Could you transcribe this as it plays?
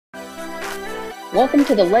Welcome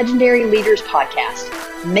to the Legendary Leaders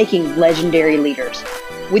Podcast, Making Legendary Leaders,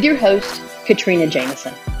 with your host, Katrina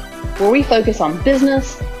Jameson, where we focus on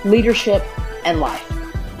business, leadership, and life.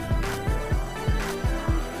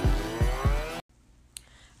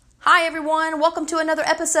 Hi everyone, welcome to another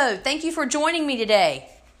episode. Thank you for joining me today.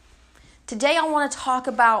 Today I want to talk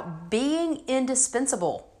about being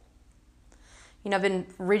indispensable. You know, I've been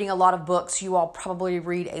reading a lot of books. You all probably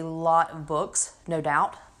read a lot of books, no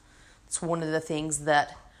doubt. It's one of the things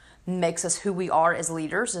that makes us who we are as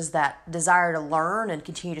leaders, is that desire to learn and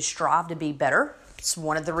continue to strive to be better. It's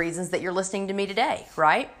one of the reasons that you're listening to me today,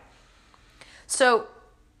 right? So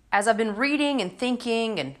as I've been reading and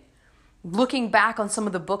thinking and looking back on some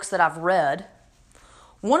of the books that I've read,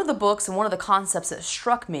 one of the books and one of the concepts that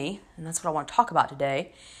struck me, and that's what I want to talk about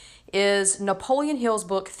today, is Napoleon Hill's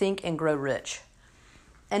book, Think and Grow Rich.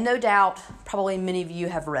 And no doubt, probably many of you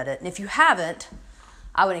have read it. And if you haven't,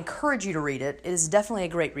 I would encourage you to read it. It is definitely a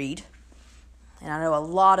great read. And I know a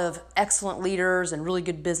lot of excellent leaders and really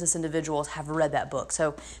good business individuals have read that book.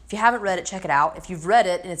 So if you haven't read it, check it out. If you've read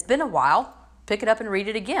it and it's been a while, pick it up and read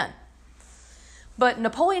it again. But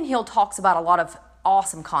Napoleon Hill talks about a lot of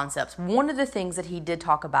awesome concepts. One of the things that he did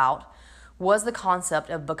talk about was the concept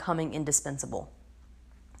of becoming indispensable.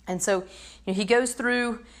 And so, he goes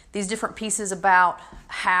through these different pieces about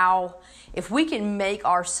how if we can make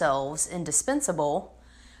ourselves indispensable,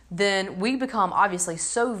 then we become obviously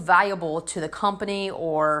so valuable to the company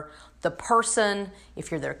or the person,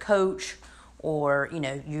 if you're their coach, or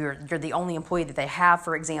you're the only employee that they have,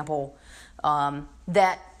 for example,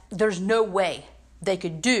 that there's no way they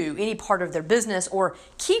could do any part of their business or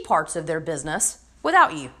key parts of their business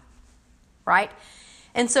without you, right?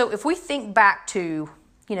 And so if we think back to,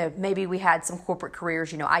 maybe we had some corporate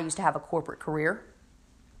careers. I used to have a corporate career.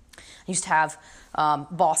 I used to have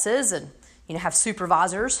bosses and, have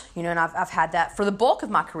supervisors, and I've had that for the bulk of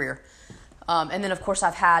my career. And then, of course,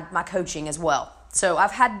 I've had my coaching as well. So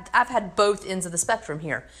I've had both ends of the spectrum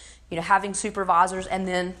here, having supervisors and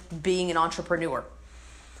then being an entrepreneur.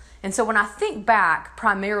 And so when I think back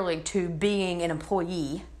primarily to being an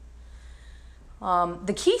employee,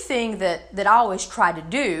 the key thing that I always try to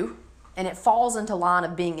do, and it falls into line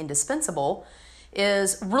of being indispensable,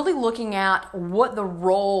 is really looking at what the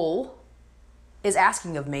role is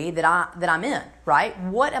asking of me that I'm in, right?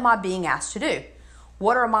 What am I being asked to do?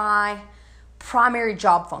 What are my primary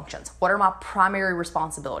job functions? What are my primary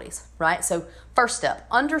responsibilities, right? So first step,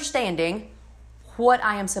 understanding what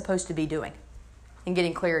I am supposed to be doing and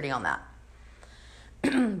getting clarity on that.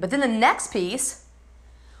 But then the next piece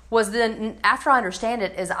was then, after I understand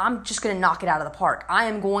it, is I'm just going to knock it out of the park. I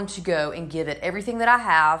am going to go and give it everything that I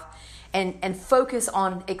have and focus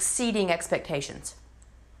on exceeding expectations.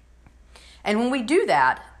 And when we do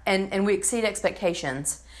that, and we exceed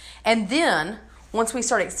expectations, and then once we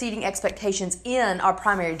start exceeding expectations in our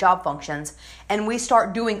primary job functions, and we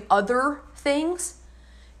start doing other things,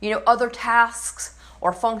 other tasks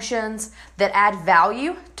or functions that add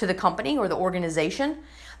value to the company or the organization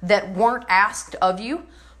that weren't asked of you,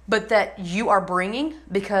 but that you are bringing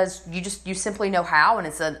because you simply know how, and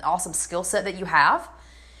it's an awesome skill set that you have,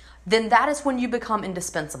 then that is when you become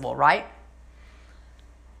indispensable, right?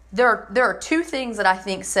 There are two things that I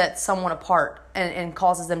think set someone apart and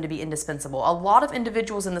causes them to be indispensable. A lot of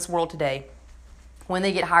individuals in this world today, when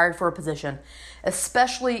they get hired for a position,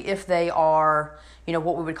 especially if they are,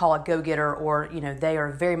 what we would call a go-getter, or, they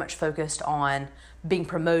are very much focused on being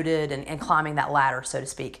promoted and climbing that ladder, so to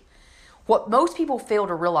speak. What most people fail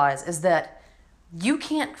to realize is that you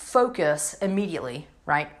can't focus immediately,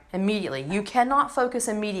 right? Immediately. You cannot focus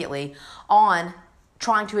immediately on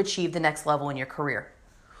trying to achieve the next level in your career.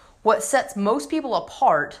 What sets most people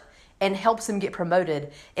apart and helps them get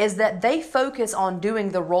promoted is that they focus on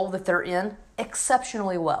doing the role that they're in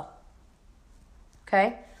exceptionally well.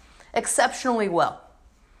 Okay? Exceptionally well.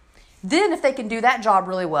 Then if they can do that job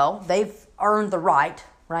really well, they've earned the right,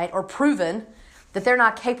 or proven that they're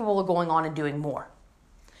not capable of going on and doing more.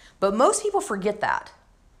 But most people forget that.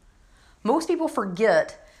 Most people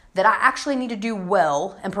forget that I actually need to do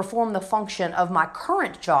well and perform the function of my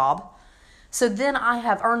current job, so then I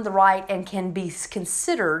have earned the right and can be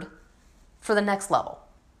considered for the next level.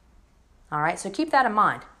 All right, so keep that in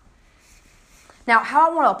mind. Now,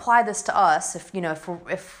 how I want to apply this to us, if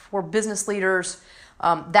we're business leaders,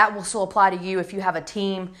 that will still apply to you. If you have a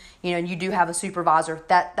team, and you do have a supervisor,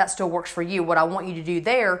 that still works for you. What I want you to do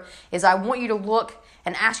there is I want you to look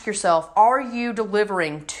and ask yourself, are you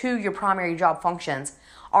delivering to your primary job functions?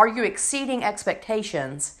 Are you exceeding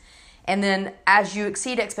expectations? And then as you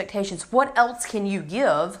exceed expectations, what else can you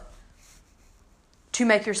give to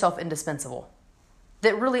make yourself indispensable?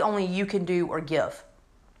 that really only you can do or give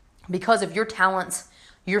because of your talents,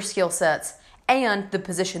 your skill sets, and the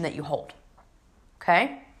position that you hold.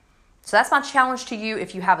 Okay? So that's my challenge to you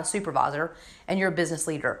if you have a supervisor and you're a business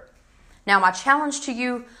leader. Now, my challenge to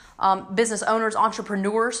you, business owners,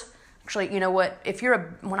 entrepreneurs, actually, you know what?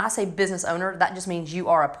 When I say business owner, that just means you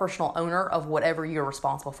are a personal owner of whatever you're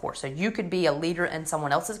responsible for. So you could be a leader in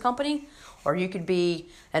someone else's company, or you could be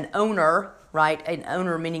an owner, right? An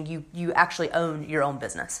owner meaning you actually own your own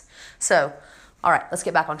business. So, all right, let's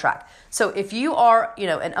get back on track. So if you are,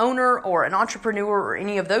 an owner or an entrepreneur or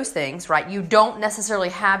any of those things, right? You don't necessarily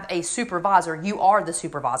have a supervisor. You are the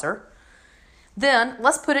supervisor. Then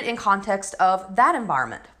let's put it in context of that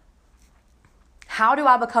environment. How do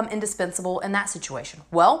I become indispensable in that situation?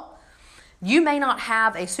 Well, you may not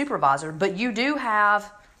have a supervisor, but you do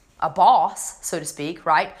have a boss, so to speak,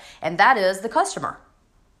 right? And that is the customer.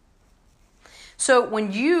 So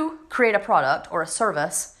when you create a product or a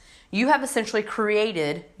service, you have essentially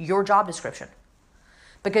created your job description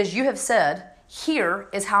because you have said, here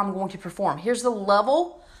is how I'm going to perform. Here's the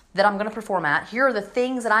level that I'm going to perform at. Here are the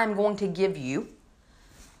things that I'm going to give you.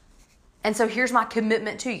 And so here's my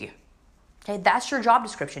commitment to you. Okay, that's your job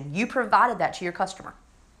description. You provided that to your customer.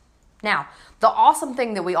 Now, the awesome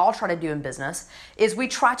thing that we all try to do in business is we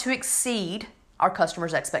try to exceed our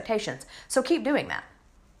customers' expectations. So keep doing that.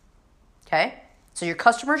 Okay? So your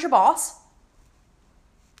customer is your boss.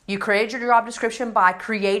 You created your job description by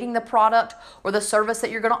creating the product or the service that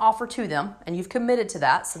you're going to offer to them, and you've committed to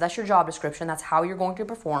that. So that's your job description. That's how you're going to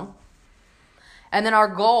perform. And then our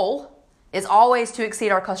goal is always to exceed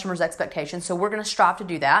our customers' expectations. So we're going to strive to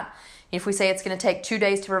do that. If we say it's going to take 2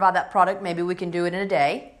 days to provide that product, maybe we can do it in a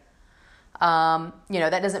day. That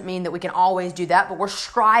doesn't mean that we can always do that, but we're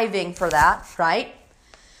striving for that, right?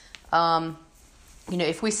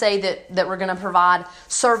 If we say that we're going to provide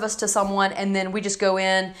service to someone and then we just go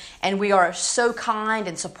in and we are so kind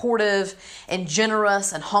and supportive and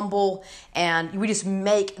generous and humble and we just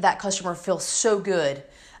make that customer feel so good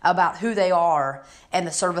about who they are and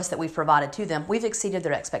the service that we've provided to them, we've exceeded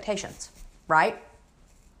their expectations, right?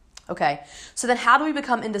 Okay, so then how do we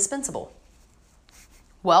become indispensable?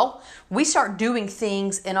 Well, we start doing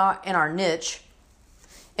things in our niche,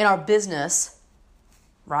 in our business,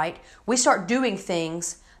 right? We start doing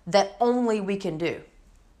things that only we can do.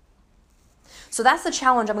 So that's the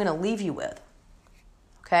challenge I'm going to leave you with.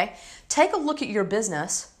 Okay? Take a look at your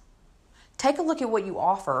business. Take a look at what you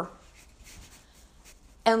offer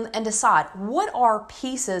and decide what are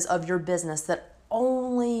pieces of your business that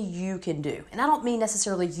only you can do. And I don't mean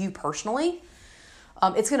necessarily you personally.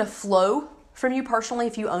 It's going to flow from you personally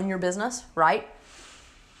if you own your business, right?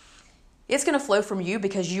 It's going to flow from you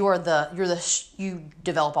because you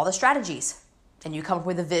develop all the strategies and you come up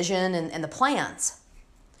with a vision and the plans.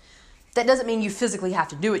 That doesn't mean you physically have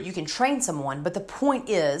to do it. You can train someone, but the point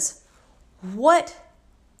is, what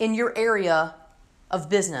in your area of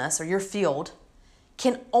business or your field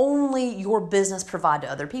can only your business provide to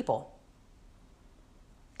other people?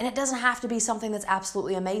 And it doesn't have to be something that's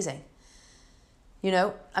absolutely amazing.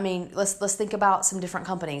 Let's think about some different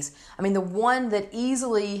companies. The one that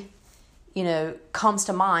easily, comes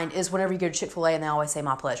to mind is whenever you go to Chick-fil-A and they always say,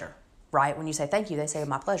 "My pleasure," right? When you say thank you, they say,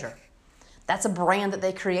 "My pleasure." That's a brand that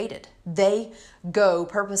they created. They go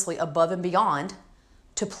purposely above and beyond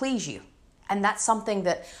to please you. And that's something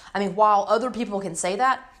that, while other people can say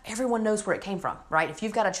that, everyone knows where it came from, right? If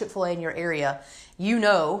you've got a Chick-fil-A in your area, you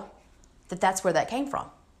know that that's where that came from.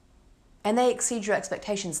 And they exceed your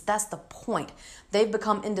expectations. That's the point. They've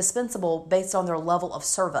become indispensable based on their level of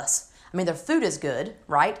service. Their food is good,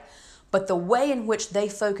 right? But the way in which they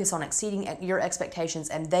focus on exceeding your expectations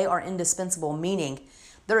and they are indispensable, meaning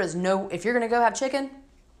if you're going to go have chicken,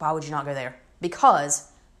 why would you not go there?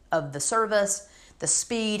 Because of the service, the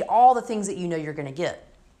speed, all the things that you know you're going to get.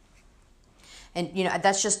 And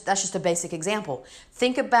that's just a basic example.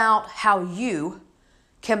 Think about how you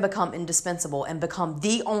can become indispensable and become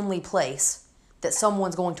the only place that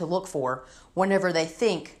someone's going to look for whenever they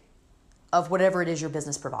think of whatever it is your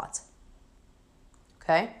business provides.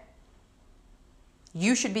 Okay?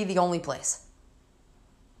 You should be the only place.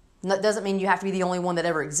 That doesn't mean you have to be the only one that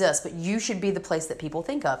ever exists, but you should be the place that people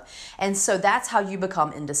think of. And so that's how you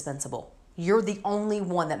become indispensable. You're the only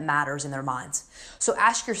one that matters in their minds. So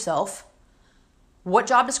ask yourself, what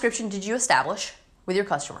job description did you establish with your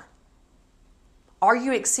customer? Are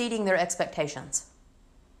you exceeding their expectations?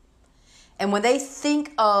 And when they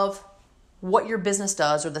think of what your business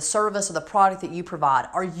does or the service or the product that you provide,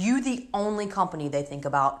 are you the only company they think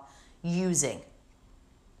about using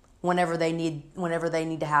whenever they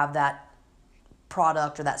need to have that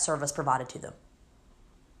product or that service provided to them?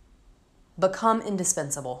 Become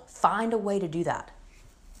indispensable. Find a way to do that.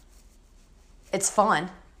 It's fun.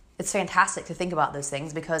 It's fantastic to think about those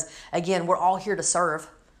things because, again, we're all here to serve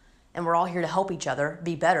and we're all here to help each other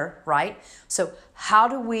be better, right? So how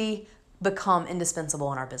do we become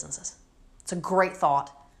indispensable in our businesses? It's a great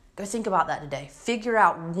thought. Go think about that today. Figure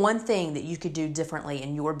out one thing that you could do differently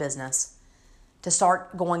in your business to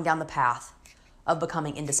start going down the path of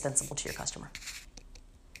becoming indispensable to your customer.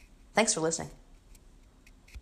 Thanks for listening.